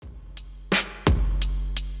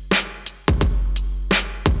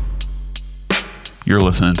You're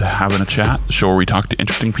listening to Having a Chat, the show where we talk to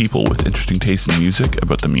interesting people with interesting tastes in music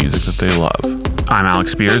about the music that they love. I'm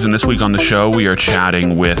Alex Spears, and this week on the show, we are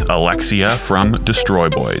chatting with Alexia from Destroy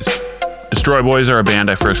Boys. Destroy Boys are a band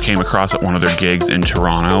I first came across at one of their gigs in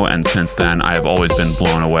Toronto, and since then, I have always been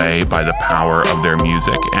blown away by the power of their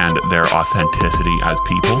music and their authenticity as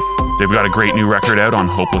people. They've got a great new record out on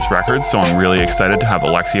Hopeless Records, so I'm really excited to have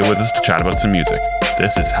Alexia with us to chat about some music.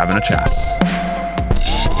 This is Having a Chat.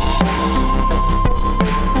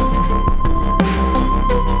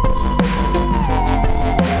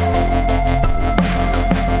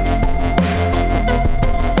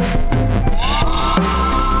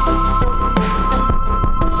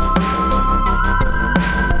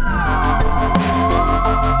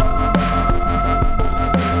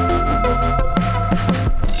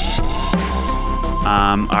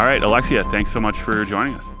 All right, Alexia, thanks so much for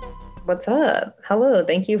joining us. What's up? Hello.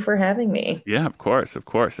 Thank you for having me. Yeah, of course.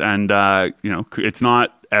 And, it's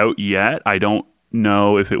not out yet. I don't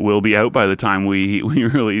know if it will be out by the time we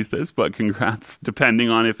release this, but congrats, depending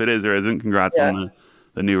on if it is or isn't. Congrats on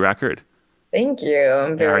the new record. Thank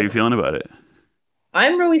you. How are you feeling about it?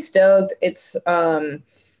 I'm really stoked. It's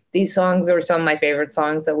these songs are some of my favorite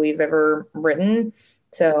songs that we've ever written.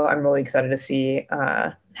 So I'm really excited to see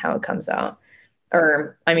how it comes out.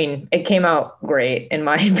 It came out great in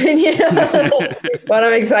my opinion, but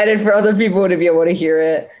I'm excited for other people to be able to hear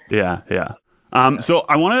it. Yeah. So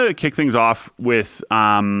I want to kick things off with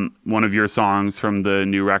one of your songs from the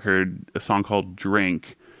new record, a song called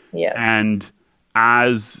Drink. Yes. And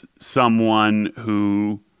as someone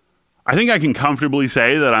who, I think I can comfortably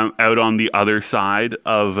say that I'm out on the other side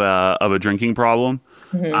of a drinking problem.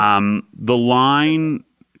 Mm-hmm. The line,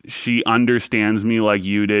 "She understands me like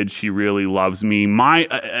you did. She really loves me."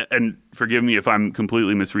 And forgive me if I'm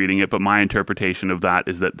completely misreading it, but my interpretation of that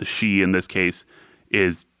is that the "she" in this case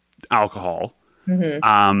is alcohol.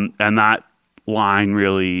 Mm-hmm. And that line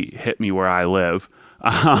really hit me where I live.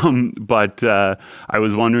 But I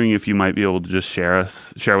was wondering if you might be able to just share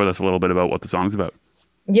with us a little bit about what the song's about.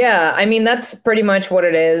 Yeah, that's pretty much what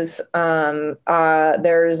it is.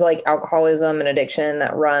 There's like alcoholism and addiction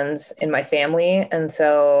that runs in my family. And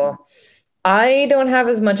so I don't have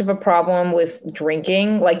as much of a problem with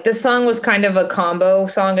drinking. Like this song was kind of a combo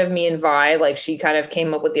song of me and Vi. Like she kind of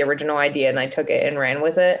came up with the original idea and I took it and ran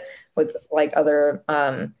with it with like other,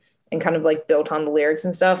 and kind of like built on the lyrics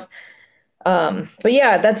and stuff. But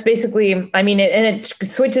yeah, that's basically, it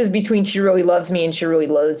switches between "she really loves me" and "she really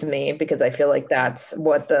loathes me" because I feel like that's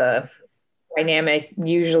what the dynamic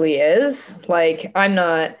usually is. Like I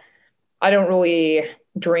don't really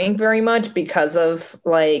drink very much because of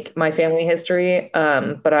like my family history.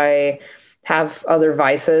 But I have other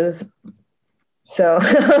vices. So,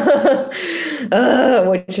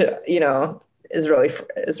 which, is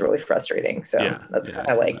really frustrating. So that's kind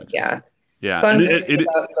of like, Yeah, songs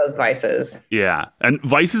about those vices. Yeah, and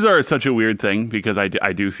vices are such a weird thing because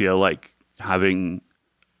I do feel like having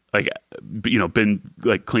been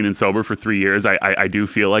like clean and sober for 3 years, I do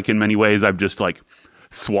feel like in many ways I've just like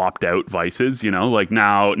swapped out vices. Like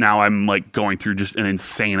now I'm like going through just an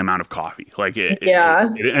insane amount of coffee. Like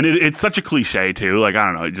it's such a cliche too. Like I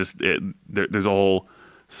don't know, there's a whole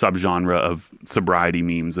subgenre of sobriety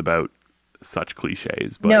memes about such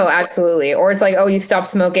cliches. But no, absolutely. Or it's like, oh, you stop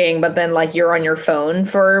smoking, but then like you're on your phone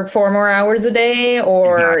for 4 more hours a day,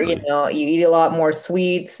 or exactly. you eat a lot more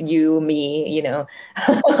sweets, me.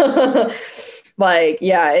 Like,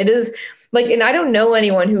 yeah, it is like, and I don't know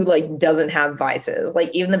anyone who like doesn't have vices. Like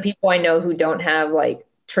even the people I know who don't have like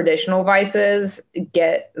traditional vices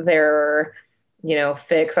get their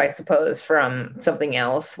fix, I suppose, from something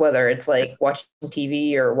else, whether it's like watching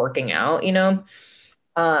TV or working out.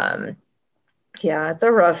 Yeah, it's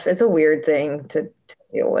a weird thing to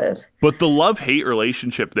deal with. But the love-hate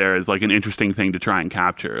relationship there is like an interesting thing to try and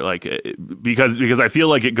capture, like because I feel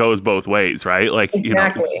like it goes both ways, right? Like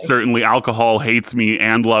exactly. Certainly alcohol hates me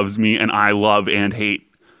and loves me, and I love and hate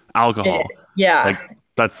alcohol. Yeah, like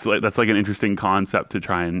that's like an interesting concept to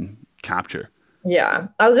try and capture. Yeah,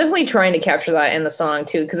 I was definitely trying to capture that in the song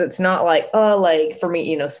too, because it's not like, oh, like for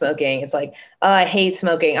me, smoking. It's like, I hate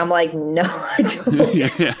smoking. I'm like, no, I don't. Yeah.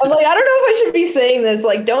 I'm like, I don't know if I should be saying this.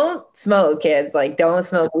 Like, don't smoke, kids. Like, don't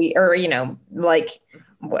smoke weed, or like,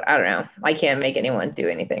 what? I don't know. I can't make anyone do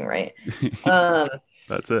anything, right?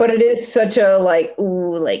 That's it. But it is such a like,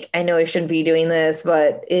 ooh, like I know I shouldn't be doing this,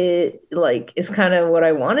 but it like is kind of what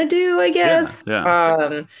I want to do, I guess.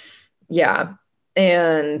 Yeah.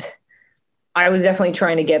 And I was definitely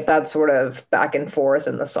trying to get that sort of back and forth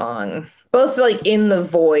in the song, both like in the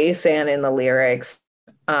voice and in the lyrics.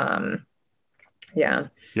 Yeah.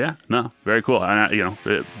 Yeah, no, very cool. And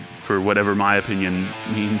for whatever my opinion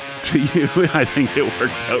means to you, I think it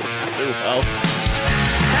worked out rather well.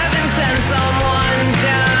 Heaven sent someone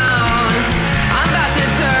down. I'm about to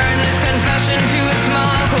turn this confession to a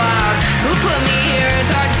small cloud. Who put me here?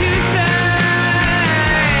 It's hard to say.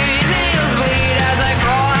 Nails bleed as I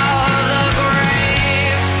crawl out of the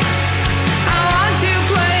grave. I want to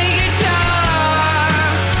play guitar,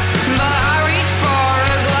 but I reach for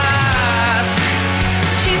a glass.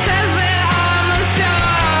 She says that I'm a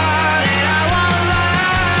star, that I won't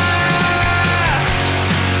last.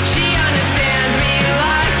 She understands me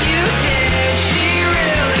like you did. She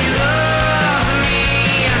really loves me.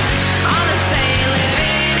 I'm the same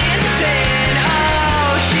living in sin. Oh,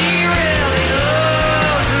 she really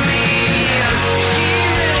loves me. She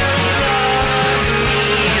really loves me.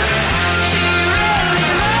 She really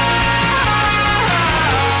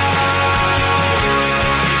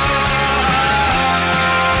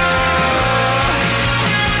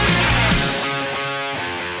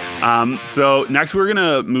So next we're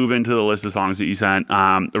gonna move into the list of songs that you sent.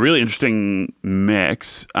 A really interesting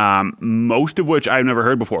mix, most of which I've never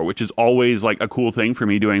heard before, which is always like a cool thing for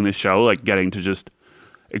me doing this show, like getting to just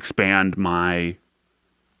expand my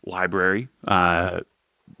library,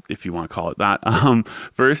 if you want to call it that.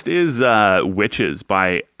 First is "Witches"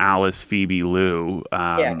 by Alice Phoebe Lou,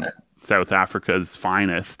 Yeah. South Africa's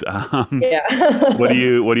finest. Yeah. What do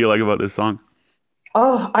you like about this song?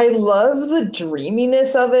 Oh, I love the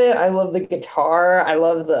dreaminess of it. I love the guitar. I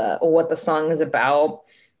love what the song is about.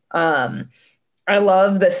 I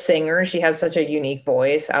love the singer. She has such a unique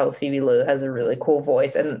voice. Alice Phoebe Lou has a really cool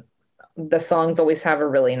voice, and the songs always have a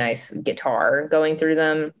really nice guitar going through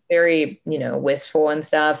them. Very, wistful and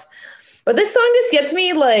stuff. But this song just gets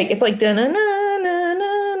me like it's like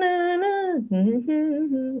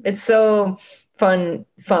da-na-na-na-na-na-na. It's so fun.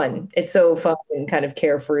 It's so fun and kind of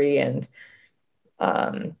carefree, and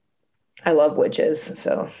I love Witches,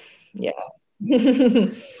 so yeah.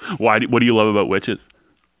 What do you love about Witches?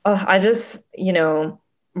 I just,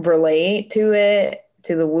 relate to it,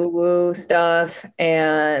 to the woo-woo stuff,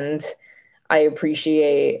 and I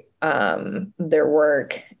appreciate their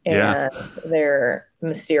work and their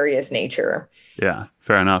mysterious nature. Yeah,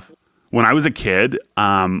 fair enough. When I was a kid,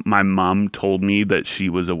 my mom told me that she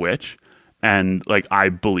was a witch, and like I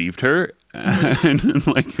believed her. And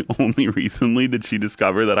like only recently did she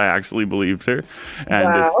discover that I actually believed her, and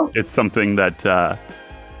Wow. it's something that I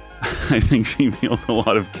think she feels a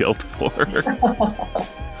lot of guilt for,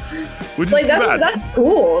 which is Like too bad. that's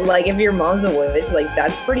cool. Like if your mom's a witch, like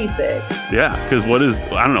that's pretty sick. Yeah, because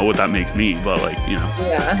I don't know what that makes me, but like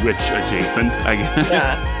Yeah. witch adjacent, I guess.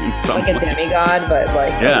 Yeah. In some Like a way. demigod, but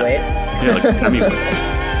like Yeah. a witch. Yeah, like I mean,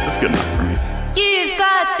 that's good enough for me. You've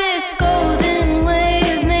got this golden way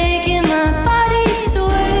of making my body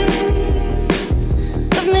sway,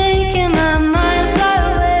 of making my mind fly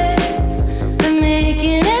away, of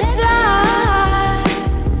making it fly.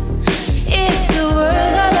 It's a world I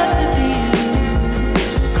love to be in.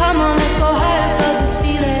 Come on, let's go high above the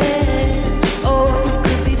ceiling. Oh, what we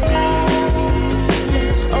could be feeling.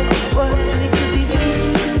 Oh, what we could be feeling.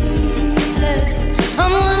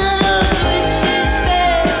 I'm one of those witches,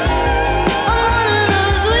 babe. I'm one of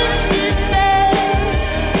those witches, babe.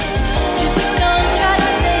 Just don't try to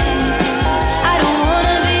save me, 'cause I don't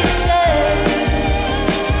wanna be saved.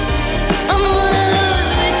 I'm one of those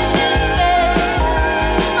witches, babe.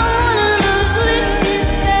 I'm one of those witches,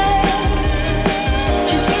 babe.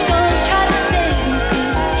 Just don't try to save me,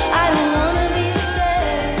 'cause I don't wanna be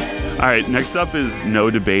saved. All right, next up is No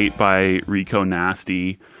Debate by Rico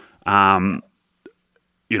Nasty.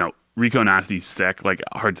 Rico Nasty's sick, like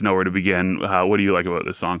hard to know where to begin. What do you like about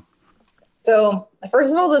this song? So,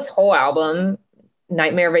 first of all, this whole album,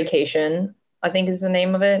 Nightmare Vacation, I think is the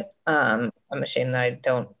name of it. I'm ashamed that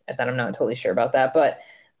I'm not totally sure about that, but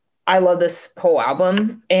I love this whole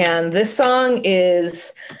album. And this song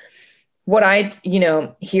is what I,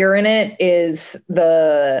 hear in it is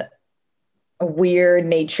the weird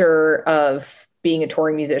nature of being a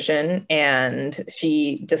touring musician. And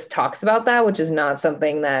she just talks about that, which is not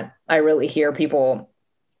something that I really hear people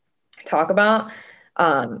talk about.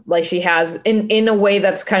 Like she has in a way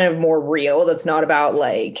that's kind of more real. That's not about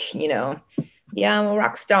like, yeah, I'm a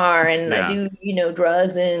rock star and I do,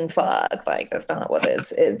 drugs and fuck. Like that's not what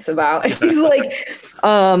it's about. She's like,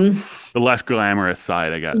 The less glamorous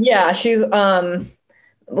side, I guess. yeah, she's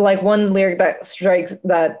like one lyric that strikes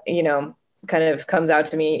that, kind of comes out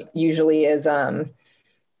to me usually is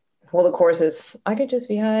well, the chorus is I could just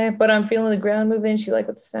be high, but I'm feeling the ground moving. She like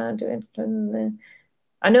with the sound doing.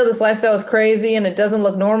 I know this lifestyle is crazy and it doesn't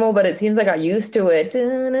look normal, but it seems like I got used to it.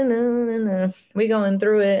 Da-na-na-na-na. We going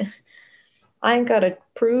through it. I ain't gotta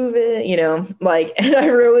prove it, like, and I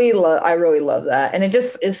really love that. And it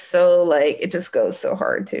just is so like, it just goes so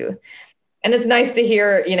hard too. And it's nice to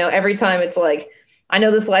hear, every time it's like, I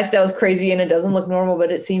know this lifestyle is crazy and it doesn't look normal,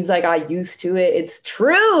 but it seems like I used to it. It's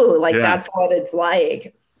true. Like, that's what it's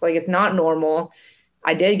like. It's like, it's not normal.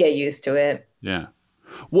 I did get used to it. Yeah.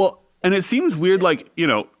 Well, and it seems weird, like,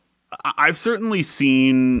 I've certainly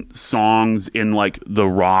seen songs in like the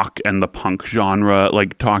rock and the punk genre,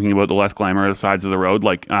 like talking about the less glamorous sides of the road.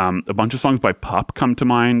 Like a bunch of songs by Pup come to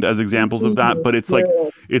mind as examples of that. But it's like,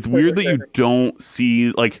 it's weird that you don't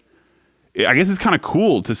see, like, I guess it's kind of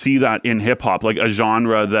cool to see that in hip hop, like a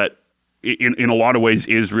genre that in a lot of ways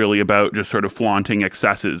is really about just sort of flaunting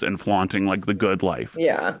excesses and flaunting like the good life.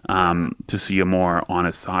 Yeah. To see a more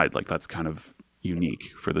honest side, like that's kind of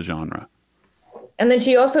unique for the genre. And then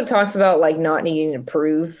she also talks about like not needing to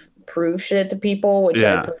prove shit to people, which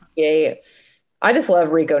I appreciate. I just love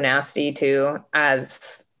Rico Nasty too,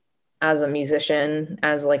 as a musician,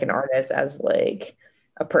 as like an artist, as like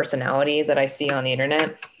a personality that I see on the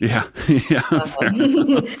internet. Yeah. Yeah.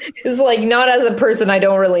 It's like, not as a person. I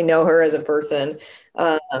don't really know her as a person,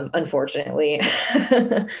 unfortunately.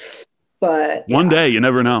 But one day, you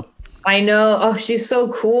never know. I know. Oh, she's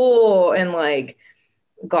so cool and like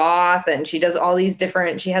goth, and she does all these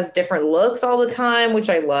different, she has different looks all the time, which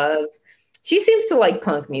I love. She seems to like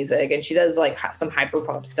punk music, and she does like some hyper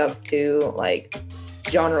pop stuff too, like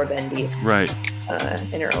genre bendy, right?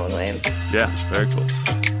 In her own way. Yeah, very cool.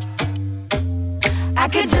 I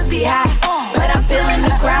could just be high, but I'm feeling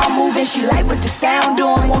the ground moving. She like what the sound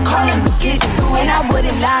doing, won't call him to get to it. I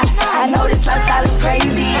wouldn't lie, I know this lifestyle is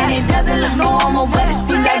crazy and it doesn't look normal, but it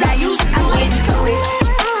seems like I used to it.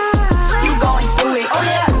 You going through it, oh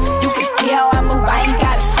yeah. You can see how I move, I ain't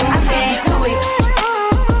gotta prove it. I'm into it.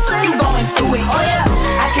 You going through it, oh yeah.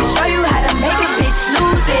 I can show you how to make a bitch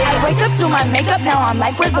lose it. I wake up to my makeup, now I'm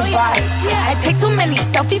like, where's the vibe? I take too many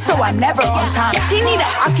selfies, so I'm never on time. She need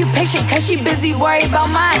an occupation, cause she busy worried about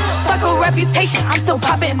mine. Fuck her reputation, I'm still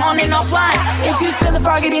popping on and offline. If you feel a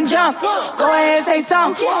frog, it and jump, go ahead and say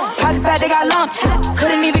something. Pockets fat, they got lumps,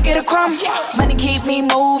 couldn't even get a crumb. Money keep me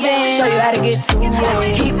moving, show you how to get to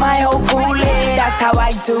it. Keep my whole cool lit, that's how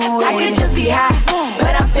I do it. I could just be high,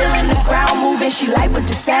 but I'm feeling the ground moving. She like what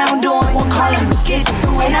the sound doing, won't call him to get to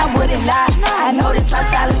it. And I wouldn't lie, I know this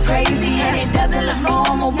lifestyle is crazy and it doesn't look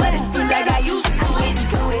normal, but it seems like I used to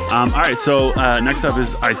it. All right, so next up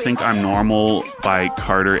is I Think I'm Normal by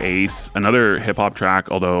Carter Ace, another hip-hop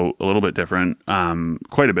track, although a little bit different,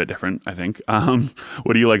 quite a bit different, I think.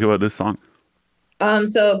 What do you like about this song?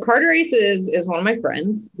 So Carter Ace is one of my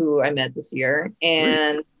friends who I met this year,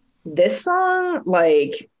 and this song,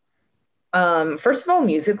 like, first of all,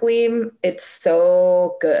 musically, it's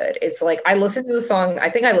so good. It's like, I listen to the song, I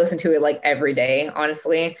think I listen to it like every day,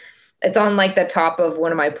 honestly. It's on like the top of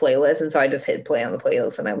one of my playlists, and so I just hit play on the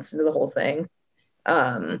playlist and I listen to the whole thing.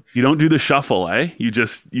 You don't do the shuffle, eh? You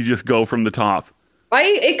just go from the top.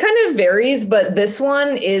 It kind of varies, but this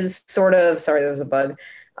one is sort of, sorry, there was a bug.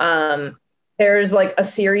 There's like a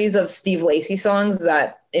series of Steve Lacy songs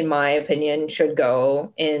that, in my opinion, should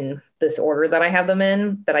go in this order that I have them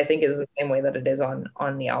in, that I think is the same way that it is on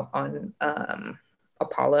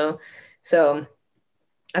Apollo. So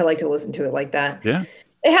I like to listen to it like that. Yeah.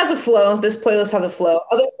 It has a flow. This playlist has a flow.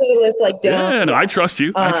 Other playlists like don't. Yeah, no, I trust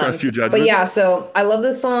you. I trust your judgment. But yeah, so I love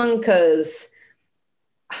this song because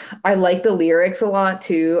I like the lyrics a lot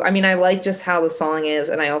too. I mean, I like just how the song is,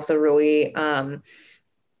 and I also really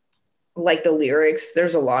like the lyrics.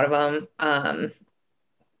 There's a lot of them. I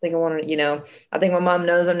think I want to, I think my mom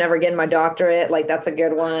knows I'm never getting my doctorate. Like, that's a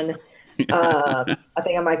good one. I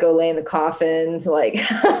think I might go lay in the coffins. Like,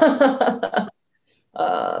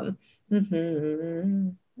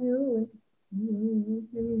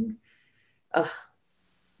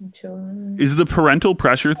 Is the parental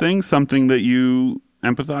pressure thing something that you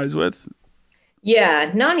empathize with?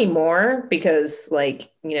 Yeah, not anymore, because like,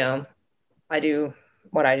 I do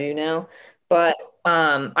what I do now. But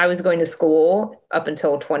I was going to school up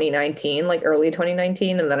until 2019, like early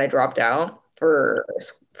 2019, and then I dropped out for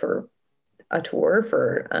a tour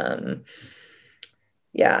for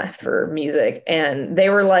music. And they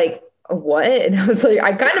were like, what? And I was like,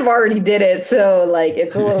 I kind of already did it, so like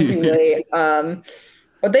it's a little too late.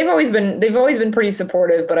 But they've always been pretty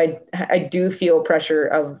supportive, but I do feel pressure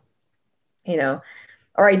of,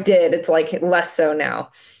 or I did, it's like less so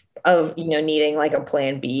now, of needing like a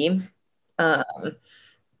plan B.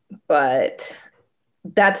 But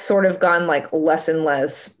that's sort of gone like less and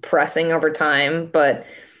less pressing over time. But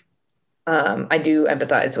I do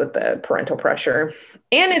empathize with the parental pressure.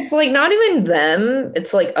 And it's like not even them,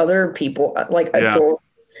 it's like other people, like Yeah.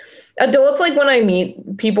 adults, like when I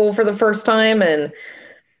meet people for the first time and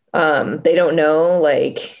they don't know,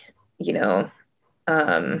 like, you know,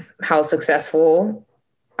 how successful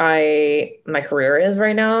my career is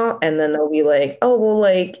right now. And then they'll be like, oh, well,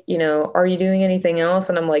 like, you know, are you doing anything else?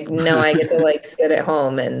 And I'm like, no, I get to like sit at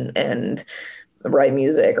home and write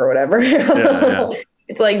music or whatever. Yeah.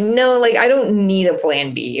 It's like, no, like I don't need a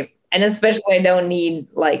plan B. And especially I don't need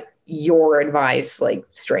like your advice, like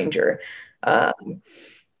stranger. But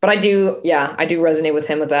I do resonate with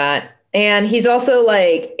him with that. And he's also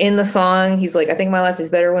like in the song, he's like, I think my life is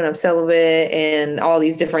better when I'm celibate and all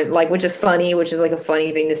these different, like, which is funny, which is like a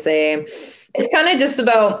funny thing to say. It's kind of just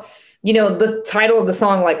about, you know, the title of the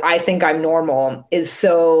song, like, I think I'm normal is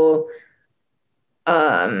so,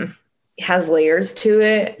 has layers to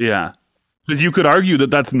it. Yeah. Because you could argue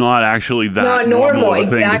that that's not actually that Not normal, of a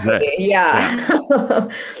thing to exactly. say. Yeah.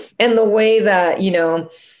 And the way that, you know,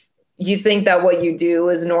 you think that what you do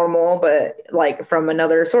is normal, but like from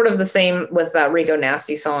another sort of the same with that Rico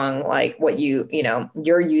Nasty song, like what you know,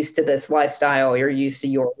 you're used to this lifestyle, you're used to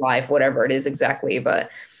your life, whatever it is exactly. But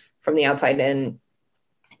from the outside in,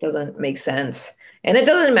 it doesn't make sense. And it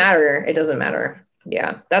doesn't matter. It doesn't matter.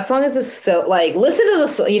 Yeah. That song is just so like, listen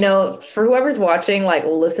to the, you know, for whoever's watching, like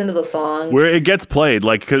listen to the song. Where it gets played,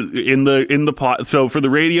 like 'cause in the pod. So for the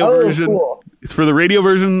radio version, cool. For the radio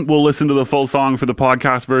version, we'll listen to the full song. For the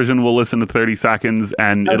podcast version, we'll listen to 30 seconds,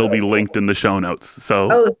 and it'll be linked in the show notes. So,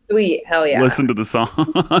 oh, sweet, hell yeah! Listen to the song.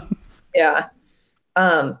 Yeah,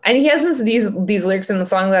 and he has these lyrics in the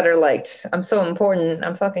song that are like, "I'm so important,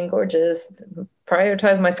 I'm fucking gorgeous,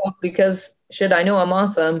 prioritize myself because shit, I know I'm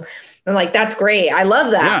awesome," and like that's great. I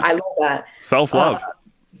love that. Yeah. I love that. Self-love.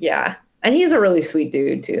 Yeah. And he's a really sweet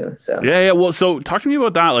dude too. So yeah. Well, so talk to me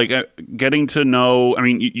about that. Like getting to know. I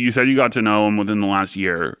mean, you said you got to know him within the last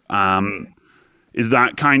year. Is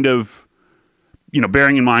that kind of, you know,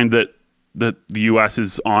 bearing in mind that the U.S.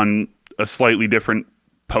 is on a slightly different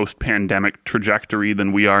post-pandemic trajectory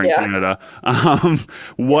than we are in Canada.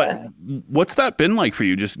 What's that been like for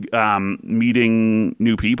you? Just meeting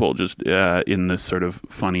new people, just in this sort of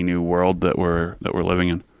funny new world that we're living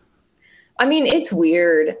in. I mean, it's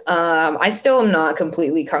weird. I still am not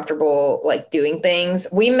completely comfortable like doing things.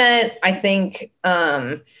 We met, I think,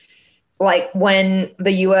 like when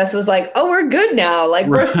the US was like, oh, we're good now. Like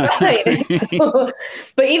we're fine.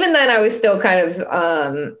 But even then I was still kind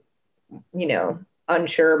of, you know,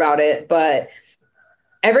 unsure about it. But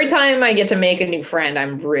every time I get to make a new friend,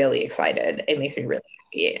 I'm really excited. It makes me really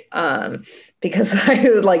happy. Because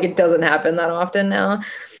it doesn't happen that often now.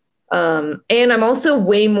 And I'm also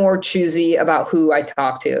way more choosy about who I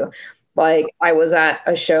talk to. Like I was at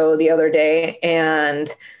a show the other day and,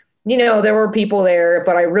 you know, there were people there,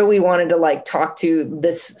 but I really wanted to like talk to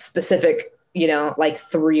this specific, you know, like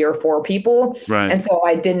 3 or 4 people. Right. And so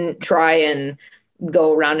I didn't try and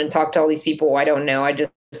go around and talk to all these people I don't know. I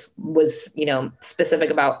just was, you know, specific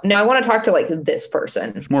about, no, I want to talk to like this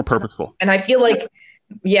person. It's more purposeful. And I feel like,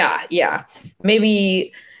 yeah,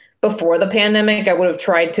 maybe before the pandemic, I would have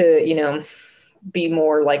tried to, you know, be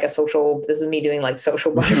more like a social, this is me doing like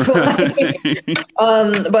social butterfly.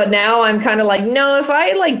 But now I'm kind of like, no, if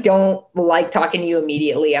I like don't like talking to you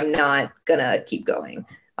immediately, I'm not gonna keep going.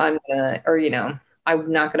 I'm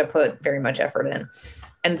not gonna put very much effort in.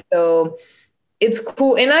 And so it's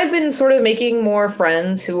cool. And I've been sort of making more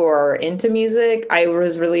friends who are into music.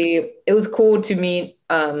 It was cool to meet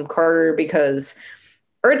Carter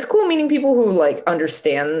or it's cool meeting people who like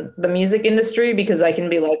understand the music industry because I can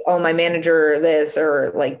be like, oh, my manager this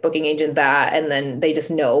or like booking agent that. And then they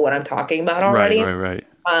just know what I'm talking about already. Right.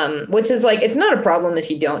 Which is like, it's not a problem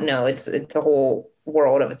if you don't know. It's a whole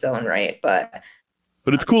world of its own, right? But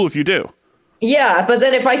it's cool if you do. Yeah. But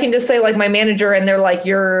then if I can just say like my manager and they're like,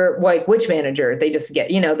 you're like, which manager? They just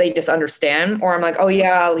get, you know, they just understand. Or I'm like, oh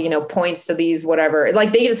yeah, you know, points to these, whatever.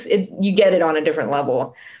 Like you get it on a different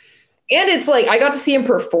level. And it's like, I got to see him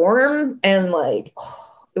perform and like,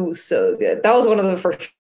 it was so good. That was one of the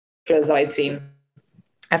first shows that I'd seen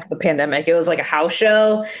after the pandemic. It was like a house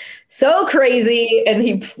show. So crazy. And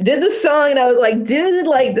he did the song and I was like, dude,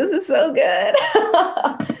 like, this is so good.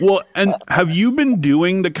 Well, and have you been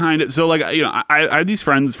doing the kind of, so like, you know, I had these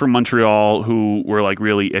friends from Montreal who were like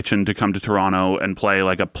really itching to come to Toronto and play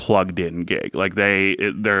like a plugged in gig. Like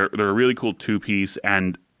they're a really cool 2-piece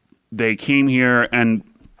and they came here and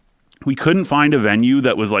we couldn't find a venue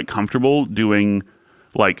that was like comfortable doing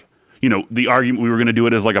like, you know, the argument we were going to do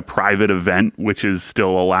it as like a private event, which is still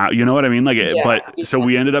allowed, you know what I mean? Like, so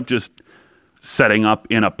we ended up just setting up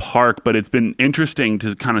in a park, but it's been interesting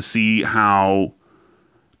to kind of see how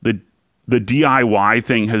the DIY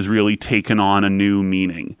thing has really taken on a new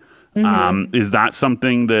meaning. Is that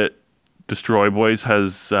something that Destroy Boys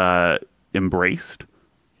has embraced?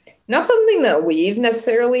 Not something that we've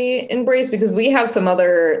necessarily embraced, because we have some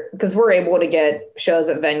other, because we're able to get shows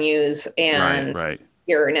at venues and right.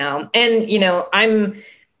 here now. And, you know, I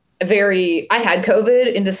had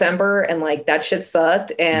COVID in December, and like that shit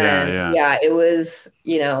sucked. And yeah, it was,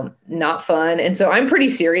 you know, not fun. And so I'm pretty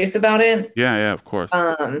serious about it. Yeah, of course.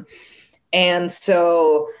 And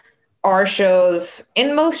so our shows,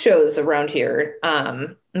 and most shows around here,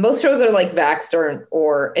 most shows are like vaxxed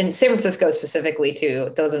or in San Francisco specifically too,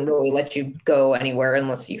 it doesn't really let you go anywhere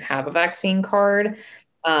unless you have a vaccine card.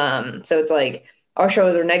 So it's like our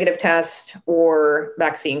shows are negative test or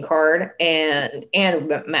vaccine card and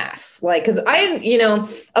masks. Like, cause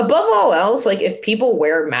above all else, like if people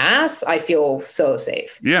wear masks, I feel so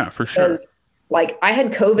safe. Yeah, for sure. Like I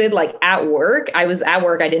had COVID, like at work. I was at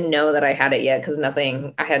work. I didn't know that I had it yet, because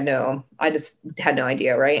I just had no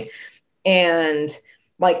idea. Right. And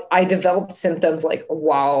like I developed symptoms like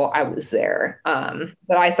while I was there.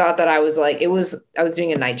 But I thought that I was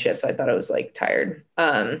doing a night shift. So I thought I was like tired.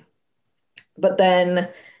 But then,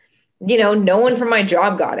 you know, no one from my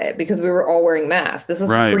job got it because we were all wearing masks. This was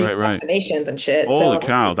pre-vaccinations and shit. Holy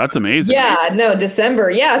cow, that's amazing. Yeah, no,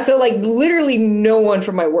 December. Yeah, so like literally no one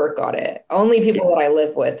from my work got it. Only people that I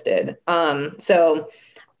live with did. So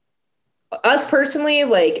us personally,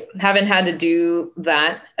 like haven't had to do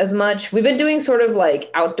that as much. We've been doing sort of like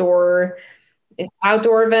outdoor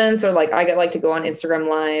events, or like I get like to go on Instagram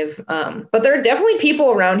Live. But there are definitely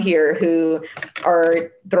people around here who are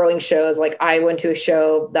throwing shows. Like I went to a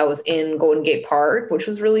show that was in Golden Gate Park, which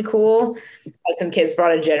was really cool. Like some kids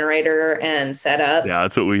brought a generator and set up. Yeah,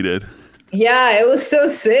 that's what we did. Yeah, it was so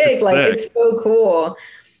sick. It's so cool.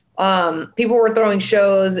 People were throwing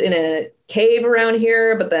shows in a cave around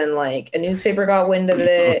here, but then like a newspaper got wind of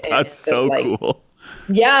it. That's so cool.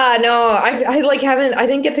 Yeah, no, I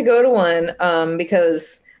didn't get to go to one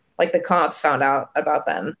because like the cops found out about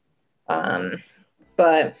them.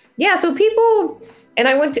 But yeah, so people, and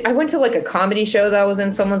I went to like a comedy show that was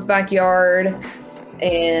in someone's backyard,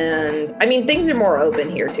 and I mean things are more open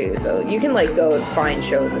here too, so you can like go find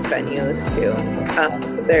shows at venues too.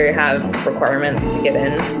 They have requirements to get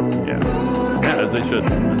in. Yeah, as they should.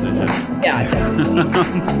 Yeah, definitely.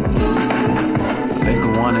 Think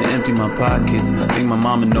I wanna empty my pockets. Think my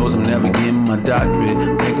mama knows I'm never getting my doctorate.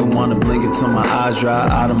 Think I wanna blink until my eyes dry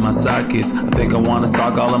out of my sockets. I think I wanna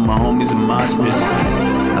stalk all of my homies in mosh pits.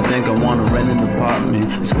 I think I wanna rent an apartment,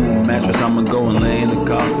 a school mattress. I'ma go and lay in the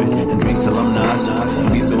coffin and drink till I'm nauseous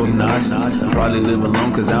and be so obnoxious. Probably live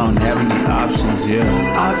alone cause I don't have any options, yeah.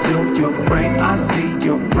 I feel your brain, I see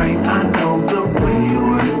your brain, I know the way you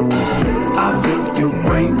work. I feel your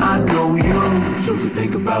brain, I know you. So you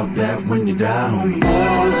think about that when you die, homie. Boy,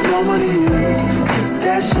 what's wrong with you? Cause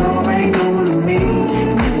that sure ain't no one to me.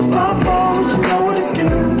 And if I fall, you know what to do.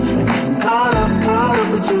 And if I'm caught up,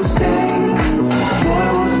 but you stay. Boy,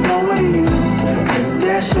 what's wrong with you? Cause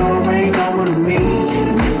that sure ain't no one to me.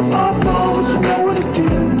 And if I fall, you know what to do.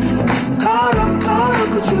 And if I'm caught up,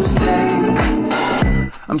 but you stay.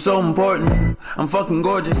 I'm so important, I'm fucking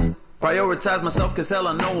gorgeous. Prioritize myself cause hell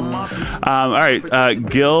I know I'm awesome. All right,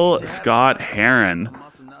 Gil Scott-Heron,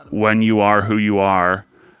 When You Are Who You Are.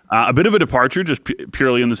 A bit of a departure, just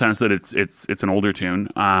purely in the sense that it's an older tune.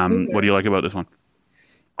 What do you like about this one?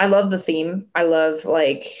 I love the theme. I love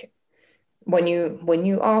like when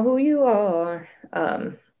you are who you are.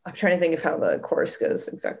 I'm trying to think of how the chorus goes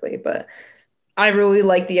exactly, but I really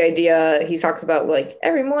like the idea. He talks about like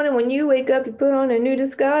every morning when you wake up, you put on a new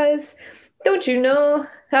disguise. Don't you know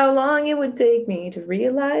how long it would take me to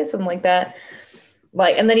realize? Something like that.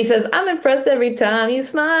 Like, and then he says, I'm impressed every time you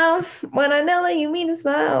smile when I know that you mean to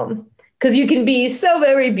smile. Because you can be so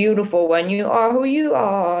very beautiful when you are who you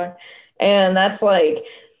are. And that's like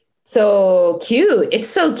so cute. It's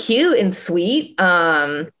so cute and sweet.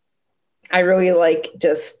 I really like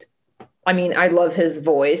I love his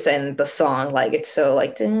voice and the song. Like, it's so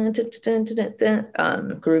like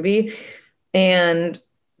groovy. And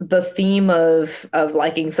the theme of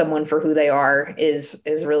liking someone for who they are is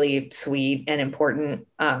really sweet and important.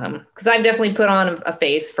 Because I've definitely put on a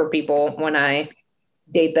face for people when I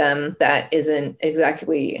date them that isn't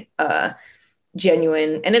exactly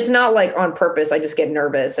genuine, and it's not like on purpose. I just get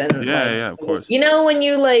nervous and yeah, of course. You know, when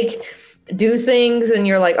you like do things and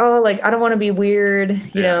you're like, oh, like I don't want to be weird,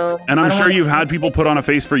 you know. And I'm sure you've had people put on a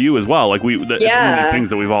face for you as well. Like it's one of these things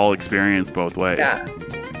that we've all experienced both ways.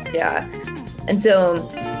 Yeah. And so,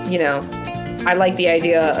 you know, I like the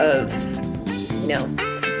idea of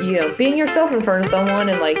being yourself in front of someone,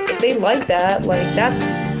 and like if they like that, like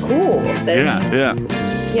that's cool. Then,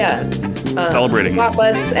 yeah. Celebrating. A lot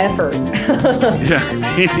less effort. Yeah.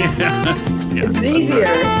 It's easier.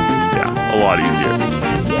 Yeah, a lot easier.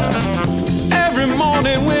 Yeah. Every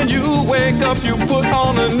morning when you wake up, you put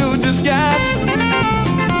on a new disguise.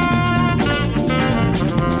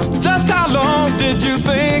 Just how long did you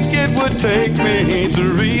think it would take me to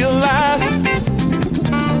realize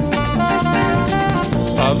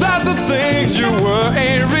that the things you were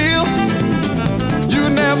ain't real? You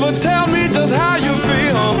never tell me just how you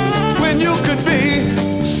feel when you could be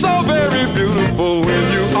so very beautiful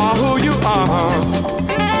when you are who you are.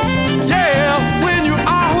 Yeah, when you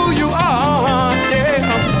are who you are,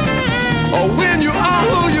 yeah. Or when you are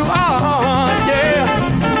who you are,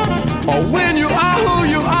 yeah. Or when you are who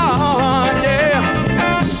you are, yeah.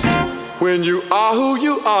 When you are who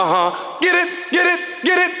you are. Get it, get it,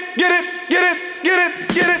 get it, get it, get it, get it,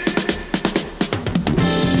 get it.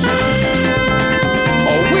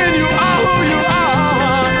 Or when you are who you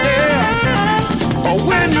are, yeah. Or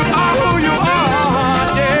when you are who you are,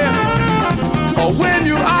 yeah. Or when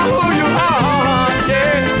you are who you are,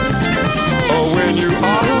 yeah. Or when you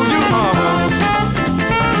are who you are.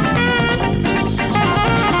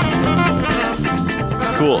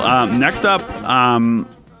 Cool. Next up,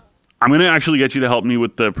 I'm going to actually get you to help me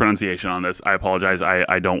with the pronunciation on this. I apologize.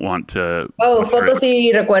 I don't want to. Oh, Fotos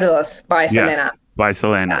y Recuerdos by Selena. By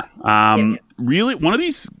Selena. Yeah. Really, one of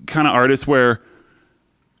these kind of artists where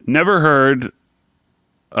never heard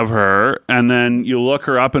of her, and then you look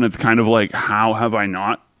her up and it's kind of like, how have I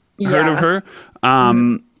not heard of her?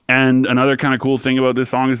 And another kind of cool thing about this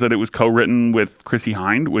song is that it was co-written with Chrissie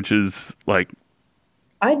Hynde, which is like,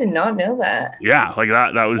 I did not know that. yeah, like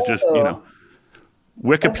that was just,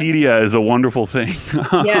 Wikipedia is a wonderful thing.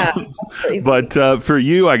 Yeah, that's crazy. But for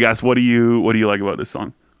you, I guess, what do you like about this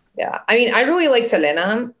song? Yeah, I mean, I really like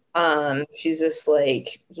Selena. She's just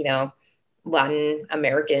like, Latin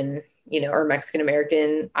American, or Mexican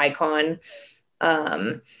American icon.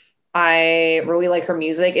 I really like her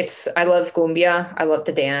music. I love cumbia. I love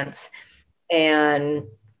to dance. And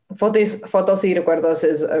Fotos y Recuerdos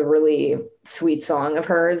is a really sweet song of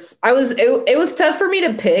hers. It was tough for me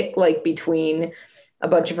to pick like between a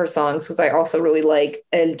bunch of her songs because I also really like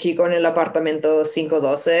El Chico en el Apartamento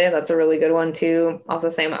 512. That's a really good one too, off the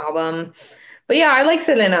same album. But yeah, I like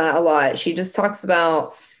Selena a lot. She just talks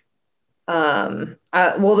about the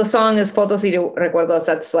song is Fotos y Recuerdos.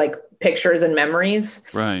 That's like pictures and memories.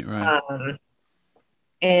 Right.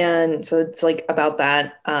 And so it's like about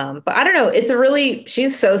that. But I don't know.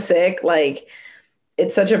 She's so sick. Like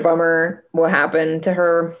it's such a bummer what happened to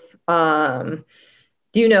her.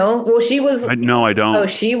 Do you know? Well, she was. No, I don't. Oh,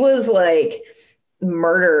 she was like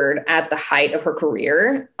murdered at the height of her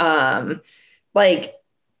career. Like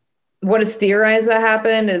what is theorized that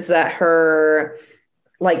happened is that her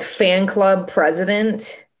like fan club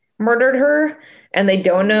president murdered her, and they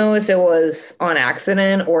don't know if it was on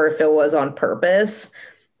accident or if it was on purpose.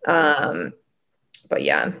 But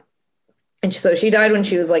yeah. And so she died when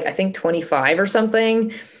she was like, I think 25 or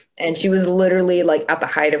something. And she was literally like at the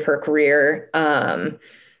height of her career.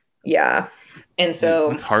 Yeah. And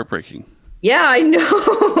so it's heartbreaking. Yeah, I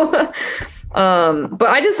know. But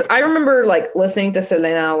I remember like listening to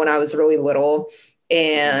Selena when I was really little,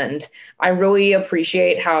 and I really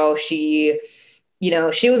appreciate how she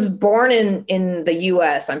was born in the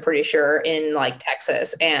US, I'm pretty sure, in like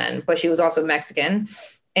Texas, but she was also Mexican,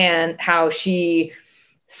 and how she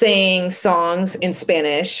sang songs in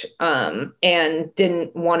Spanish, and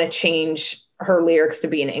didn't want to change her lyrics to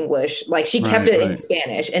be in English. Like she kept it in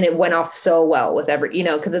Spanish, and it went off so well with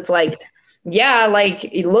because it's like, yeah, like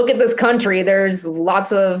look at this country. There's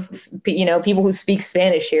lots of, people who speak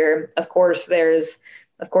Spanish here. Of course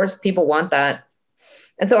people want that.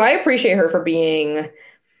 And so I appreciate her for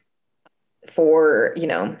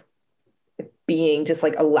being just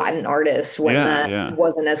like a Latin artist when that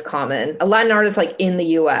wasn't as common. A Latin artist like in the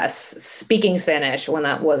US speaking Spanish when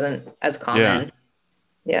that wasn't as common.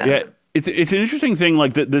 Yeah. It's an interesting thing,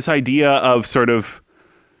 like this idea of sort of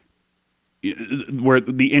where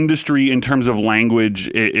the industry in terms of language,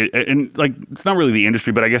 and like it's not really the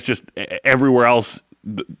industry, but I guess just everywhere else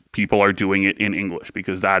people are doing it in English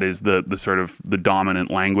because that is the sort of the dominant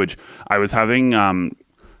language. I was having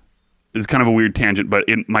it's kind of a weird tangent, but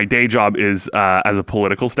my day job is as a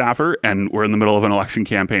political staffer, and we're in the middle of an election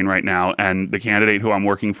campaign right now, and the candidate who I'm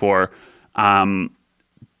working for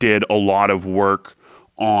did a lot of work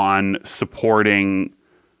on supporting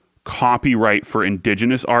copyright for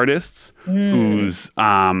Indigenous artists whose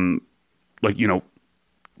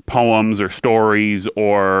poems or stories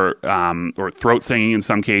or throat singing in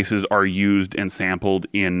some cases are used and sampled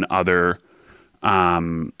in other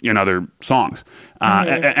songs,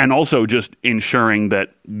 and also just ensuring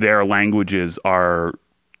that their languages are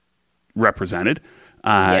represented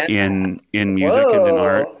in music and in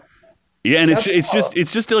art. Yeah, and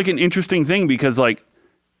it's just like an interesting thing because like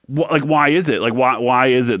why is it why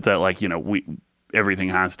is it that like everything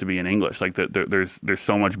has to be in English? Like there's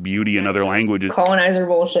so much beauty in other languages. Colonizer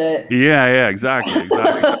bullshit. Yeah, exactly.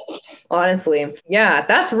 Honestly, yeah,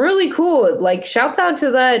 that's really cool. Like, shouts out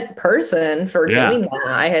to that person for doing that.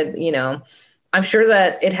 I had, I'm sure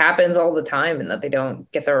that it happens all the time and that they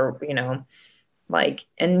don't get their,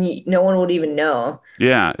 and no one would even know.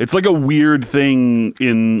 Yeah, it's like a weird thing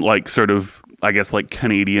in like sort of, I guess, like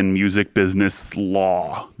Canadian music business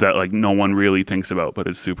law that like no one really thinks about, but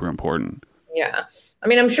it's super important. Yeah. I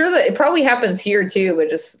mean, I'm sure that it probably happens here too, but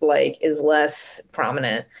just like is less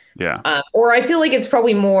prominent. Yeah. Or I feel like it's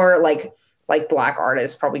probably more like black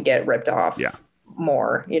artists probably get ripped off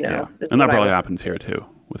more, Yeah. And that probably happens here too,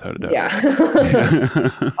 without a doubt. Yeah.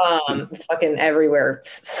 Fucking everywhere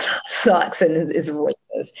sucks and is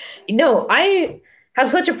racist. I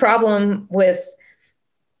have such a problem with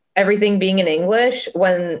everything being in English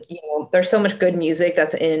when, there's so much good music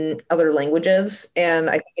that's in other languages. And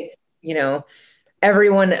I think it's,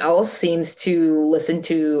 everyone else seems to listen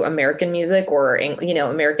to American music or,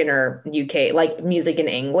 American or UK, like music in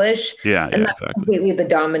English. Yeah. And that's exactly. completely the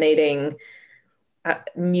dominating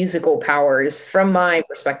musical powers from my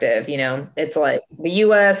perspective. It's like the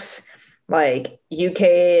US, like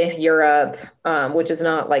UK, Europe, which is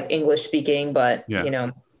not like English speaking, but,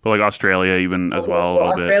 but like Australia even as well.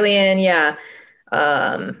 Australian. Yeah.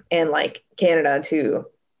 And like Canada too.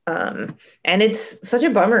 And it's such a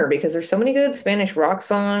bummer because there's so many good Spanish rock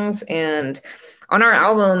songs, and on our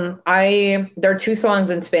album, there are 2 songs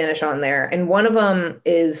in Spanish on there, and one of them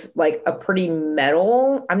is like a pretty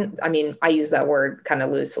metal. I use that word kind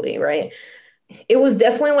of loosely, right? It was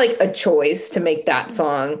definitely like a choice to make that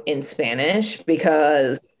song in Spanish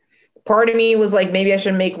because part of me was like, maybe I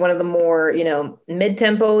should make one of the more,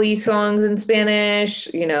 mid-tempo-y songs in Spanish,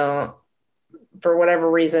 for whatever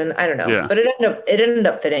reason. I don't know. Yeah. But it ended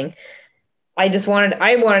up fitting. I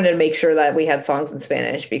wanted to make sure that we had songs in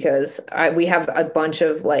Spanish because we have a bunch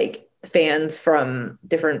of like fans from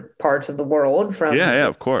different parts of the world, from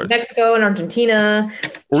of course, Mexico and Argentina,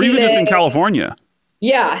 or Chile. even just in California.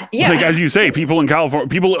 Yeah. Like as you say, people in California,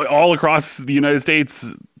 people all across the United States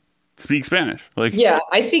speak Spanish. Like, yeah,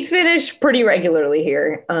 I speak Spanish pretty regularly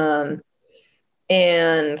here, and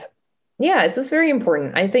yeah, it's just very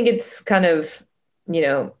important. I think it's kind of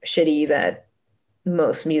shitty that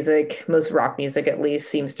most rock music at least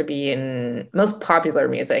seems to be most popular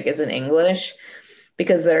music is in English,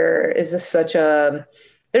 because there is just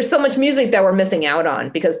there's so much music that we're missing out on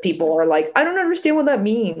because people are like, I don't understand what that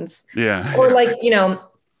means. Yeah. Or like,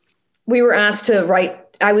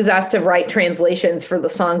 I was asked to write translations for the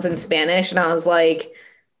songs in Spanish, and I was like,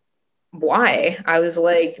 why? I was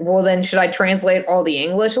like, well, then should I translate all the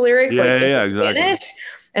English lyrics? Exactly. Spanish?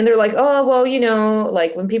 And they're like, oh, well,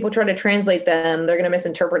 like when people try to translate them, they're going to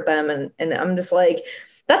misinterpret them. And I'm just like,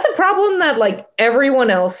 that's a problem that like everyone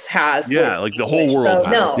else has. Yeah. Like the whole world.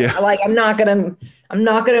 So, like, I'm not going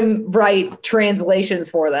to write translations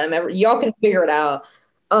for them. Y'all can figure it out.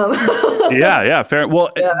 Yeah, fair.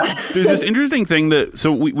 Well, there's this interesting thing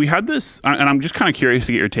so we had this, and I'm just kind of curious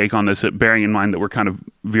to get your take on this, bearing in mind that we're kind of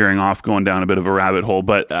veering off, going down a bit of a rabbit hole,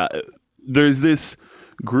 but there's this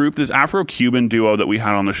group, this Afro-Cuban duo that we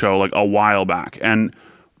had on the show like a while back, and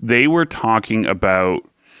they were talking about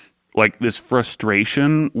like this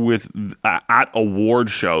frustration with at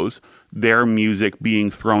award shows, their music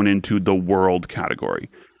being thrown into the world category.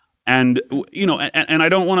 And and I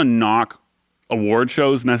don't want to knock award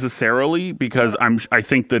shows necessarily, because I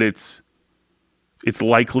think that it's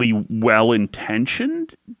likely well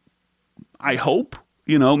intentioned. I hope,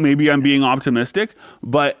 maybe I'm being optimistic,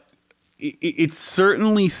 but it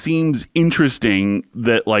certainly seems interesting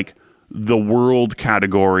that like the world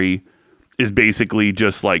category is basically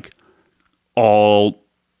just like all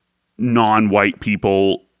non-white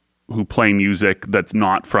people who play music that's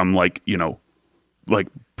not from like like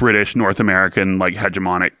British, North American, like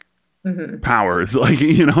hegemonic powers, like,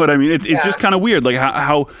 what I mean? It's just kind of weird, like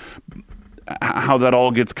how that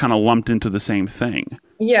all gets kind of lumped into the same thing.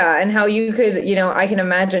 Yeah, and how you could, I can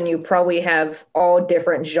imagine you probably have all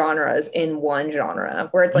different genres in one genre,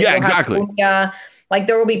 where it's like, exactly. Cumbia, like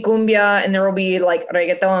there will be cumbia and there will be like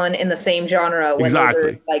reggaeton in the same genre, when those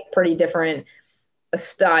are like pretty different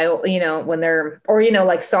style, when they're, or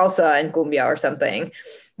like salsa and cumbia or something.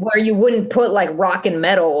 where you wouldn't put like rock and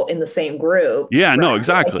metal in the same group. Yeah, no, Like,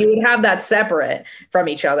 exactly. you would have that separate from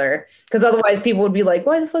each other, because otherwise people would be like,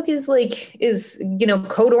 why the fuck is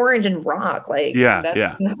Code Orange and rock? Like, Yeah,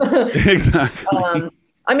 that's- yeah. Exactly.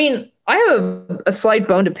 I mean, I have a slight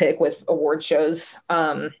bone to pick with award shows.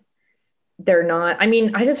 They're not, I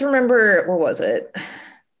mean, I just remember, what was it?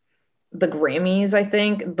 The Grammys, I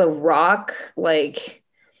think. The rock, like,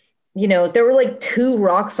 there were like 2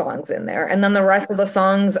 rock songs in there. And then the rest of the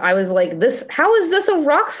songs, I was like, how is this a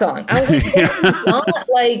rock song? I was like, this is not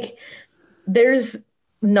like, there's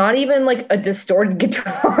not even like a distorted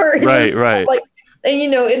guitar. Right, right. Like, and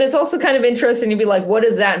and it's also kind of interesting to be like, what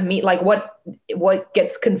does that mean? Like, what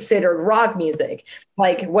gets considered rock music?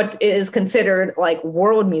 Like, what is considered like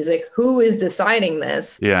world music? Who is deciding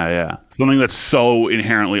this? Yeah. Something that's so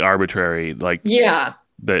inherently arbitrary, like Yeah.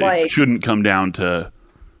 that like- it shouldn't come down to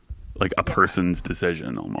like a person's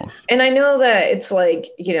decision almost. And I know that it's like,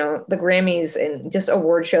 the Grammys and just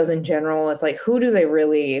award shows in general, it's like, who do they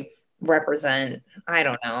really represent? I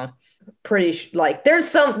don't know. Like there's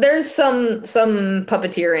some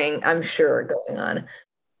puppeteering, I'm sure, going on.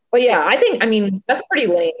 But yeah, I mean, that's pretty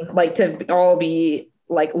lame, like to all be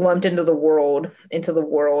like lumped into the world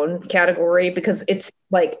category, because it's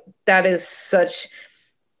like, that is such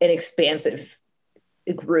an expansive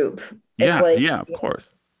group. Yeah, of course.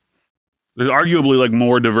 There's arguably like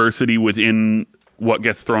more diversity within what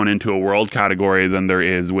gets thrown into a world category than there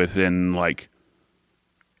is within like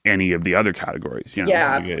any of the other categories.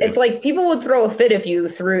 Yeah, it's like people would throw a fit if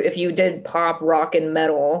you did pop, rock, and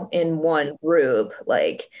metal in one group.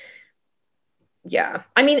 Like, yeah,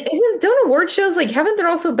 I mean, don't award shows like, haven't there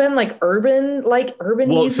also been like urban Well,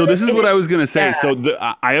 music? so this is what I was gonna say. Yeah.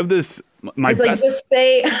 So I have this. My It's best, like,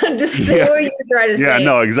 just say Yeah. what you're trying to say. yeah,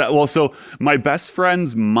 no, exactly. Well, so my best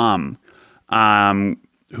friend's mom,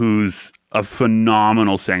 who's a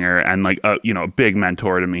phenomenal singer and like a big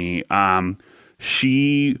mentor to me.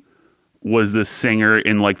 She was the singer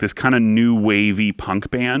in like this kind of new wavy punk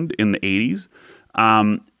band in the 80s.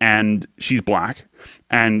 And she's black,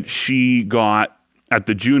 and she got at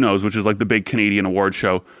the Junos, which is like the big Canadian award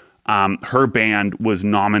show. Her band was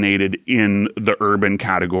nominated in the urban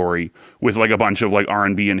category with like a bunch of like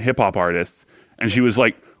R&B and hip hop artists. And she was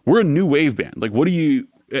like, we're a new wave band. Like, what do you,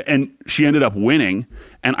 and she ended up winning.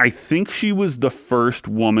 And I think she was the first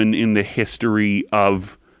woman in the history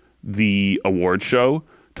of the award show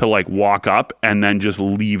to like walk up and then just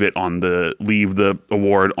leave the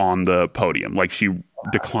award on the podium. Like, she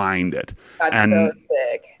declined it. That's so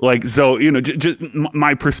sick. Like, so, just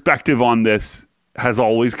my perspective on this has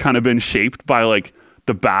always kind of been shaped by like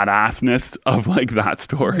the badassness of like that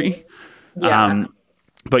story. Yeah.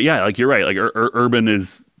 But yeah, like you're right. Like urban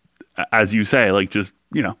is, as you say, like just,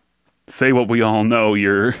 say what we all know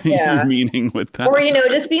your meaning with that. Or,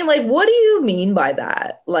 just being like, what do you mean by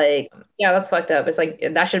that? Like, yeah, that's fucked up. It's like,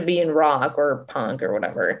 that should be in rock or punk or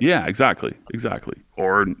whatever. Yeah, exactly.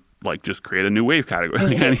 Or like just create a new wave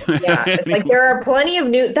category. Yeah, it's like there are plenty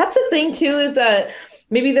of that's the thing too, is that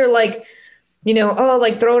maybe they're like,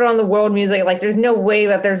 like throw it on the world music. Like, there's no way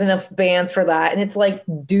that there's enough bands for that. And it's like,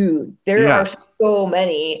 dude, there are so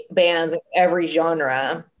many bands of every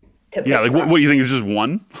genre. Yeah, like what do you think is just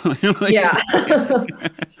one? Like, yeah.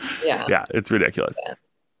 Yeah, it's ridiculous.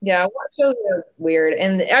 Yeah, award shows are weird.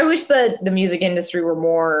 And I wish that the music industry were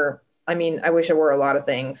more, I wish it were a lot of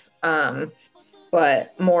things,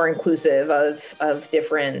 but more inclusive of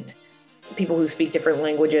different people who speak different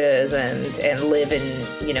languages and live in,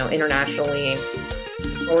 internationally,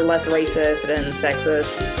 or less racist and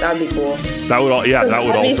sexist. That would be cool. That would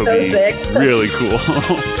also so be sick. really cool.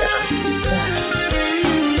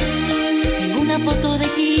 Tengo una foto de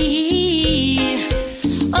ti,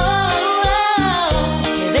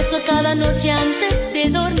 que beso cada noche antes de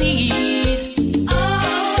dormir.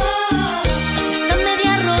 Está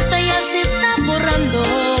media rota y ya se está borrando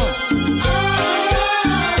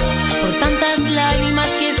por tantas lágrimas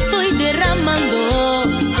que estoy derramando.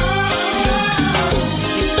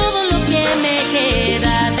 Es todo lo que me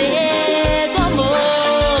queda de tu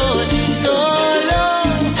amor, solo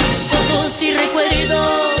fotos y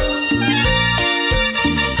recuerdos.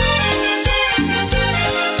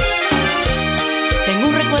 Tengo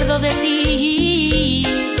un recuerdo de ti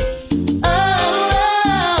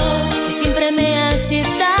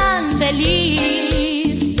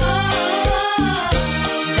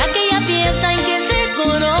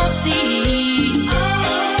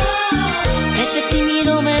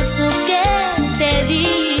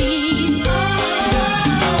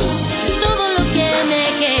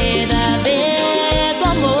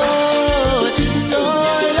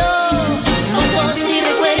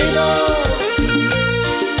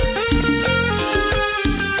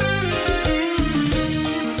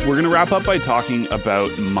wrap up by talking about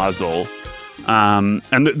Muzzle. And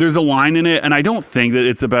there's a line in it, and I don't think that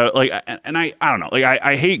it's about like, and I don't know, like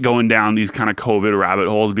I hate going down these kind of COVID rabbit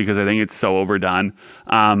holes because I think it's so overdone.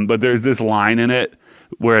 But there's this line in it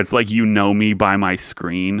where it's like, you know me by my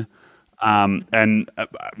screen. And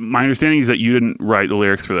my understanding is that you didn't write the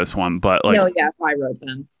lyrics for this one, but like, No, yeah, I wrote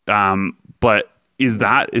them. But is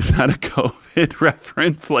that a COVID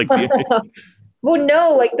reference? Like, Well,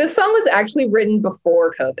 no, like this song was actually written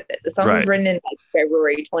before COVID. The song was Right. written in like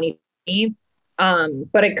February 2020.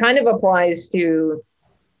 But it kind of applies to,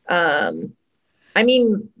 I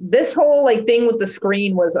mean, this whole like thing with the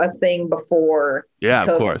screen was a thing before. yeah, of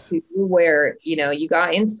COVID course. too, where, you know, you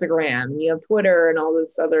got Instagram, you have Twitter and all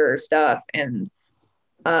this other stuff. And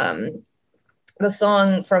the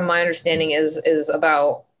song, from my understanding, is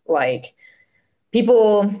about like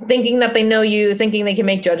people thinking that they know you, thinking they can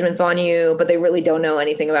make judgments on you, but they really don't know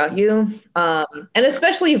anything about you. And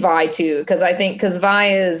especially Vi too, because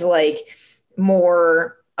Vi is like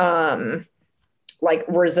more like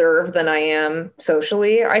reserved than I am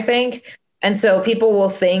socially, I think. And so people will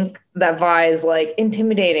think that Vi is like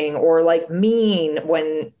intimidating or like mean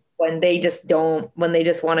when they just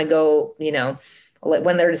want to go, you know, like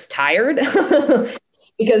when they're just tired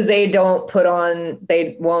because they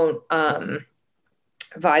won't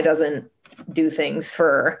Vi doesn't do things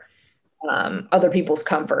for other people's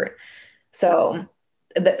comfort. So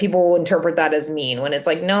that people will interpret that as mean when it's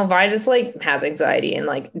like, no, Vi just like has anxiety and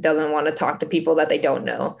like doesn't want to talk to people that they don't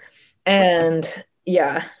know. And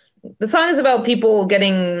yeah, the song is about people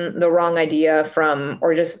getting the wrong idea from,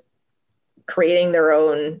 or just creating their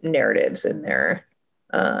own narratives in their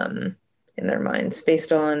minds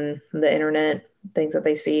based on the internet, things that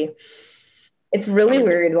they see. It's really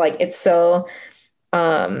weird. Like it's so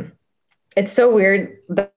weird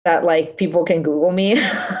that like people can Google me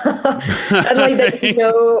and like that, you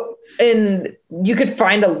know, and you could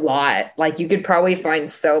find a lot. Like you could probably find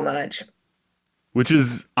so much, Which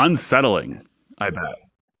is unsettling, I bet.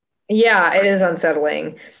 Yeah, it is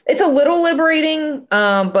unsettling. It's a little liberating,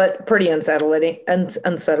 but pretty unsettling.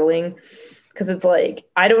 Unsettling, because it's like,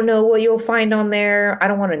 I don't know what you'll find on there. I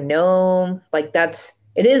don't want to know. Like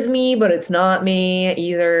it is me, but it's not me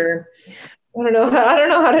either. I don't know. I don't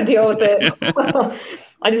know how to deal with it.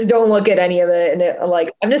 I just don't look at any of it, and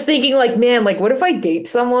like I'm just thinking, like, man, like, what if I date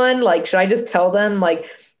someone? Like, should I just tell them, like,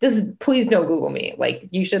 just please don't Google me. Like,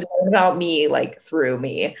 you should learn about me, like, through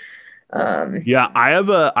me. Yeah, I have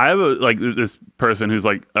a like this person who's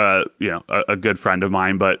like you know, a good friend of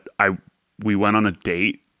mine, but we went on a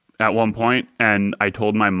date at one point and I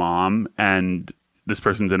told my mom, and this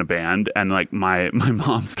person's in a band, and like my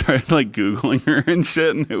mom started like Googling her and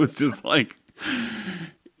shit, and it was just like,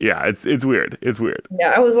 yeah, it's weird. It's weird.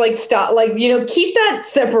 Yeah, I was like, stop, like, you know, keep that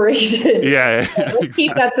separation. Yeah.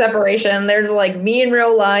 Keep that separation. There's like me in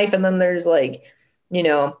real life, and then there's like, you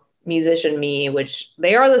know, musician me, which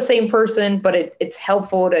they are the same person, but it's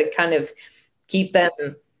helpful to kind of keep them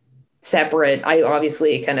separate. I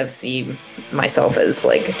obviously kind of see myself as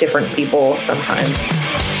like different people sometimes.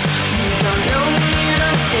 You don't know me, you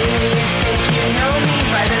don't see me, you think you know me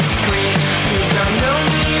by the screen. You don't know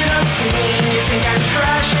me, you don't see me, you think I'm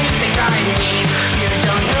trash and you think I'm mean. You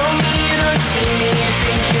don't know me, you don't see me, you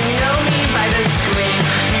think you know me by the screen.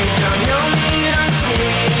 You don't know me, you don't see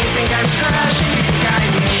me, you think I'm trash and you think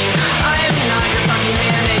I'm mean. I am not your fucking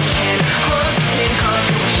mannequin, clothes pin, color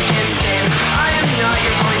the weekend sin. I am not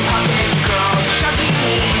your Polly Pocket girl, shucking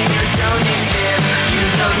me in your donut bin. You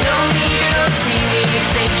don't know me, you don't see me, you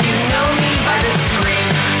think you know me by the screen.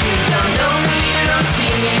 You don't know me, you don't see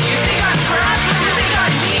me, you think I'm trash, you think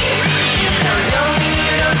I'm mean. You don't know me,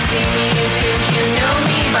 you don't see me, you think you know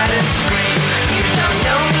me by the screen. You don't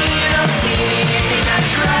know me, you don't see me, you think I'm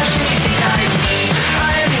trash and you think I'm mean.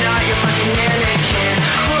 I am not your fucking mannequin,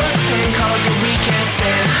 clothes pin, color your weekend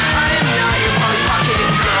sin. I am not your Polly Pocket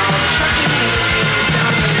girl, shucking me in your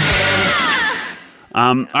donut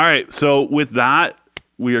bin. All right. So with that,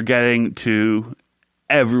 we are getting to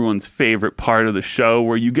everyone's favorite part of the show,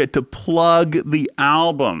 where you get to plug the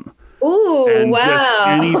album. Ooh, And wow. just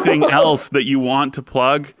anything else that you want to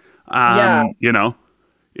plug. Yeah. You know,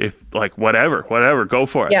 if like whatever, go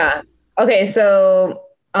for it. Yeah. Okay. So,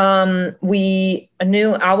 a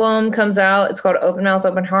new album comes out. It's called Open Mouth,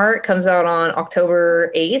 Open Heart. Comes out on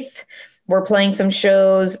October 8th. We're playing some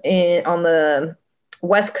shows on the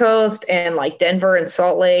West Coast and like Denver and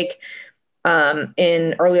Salt Lake,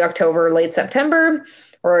 in early October, late September.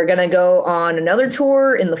 We're going to go on another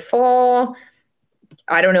tour in the fall.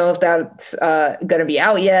 I don't know if that's going to be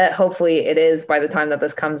out yet. Hopefully it is by the time that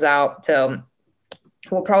this comes out. So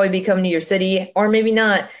we'll probably be coming to your city, or maybe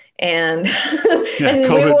not. and Yeah, and we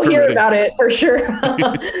COVID will hear permitting. about it for sure.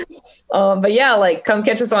 But yeah, like come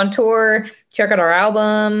catch us on tour, check out our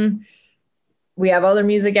album. We have other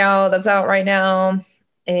music that's out right now.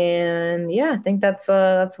 And yeah, I think that's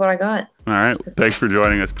what I got. All right. Thanks for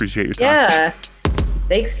joining us. Appreciate your time. Yeah.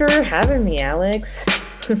 Thanks for having me, Alex.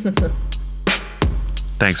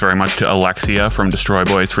 Thanks very much to Alexia from Destroy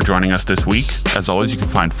Boys for joining us this week. As always, you can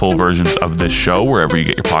find full versions of this show wherever you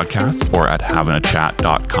get your podcasts or at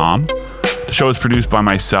havinachat.com. The show is produced by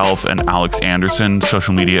myself and Alex Anderson.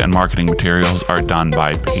 Social media and marketing materials are done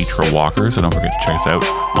by Petra Walker, so don't forget to check us out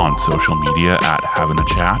on social media at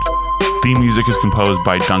havinachat. Theme music is composed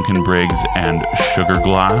by Duncan Briggs and Sugar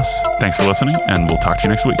Glass. Thanks for listening, and we'll talk to you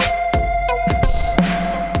next week.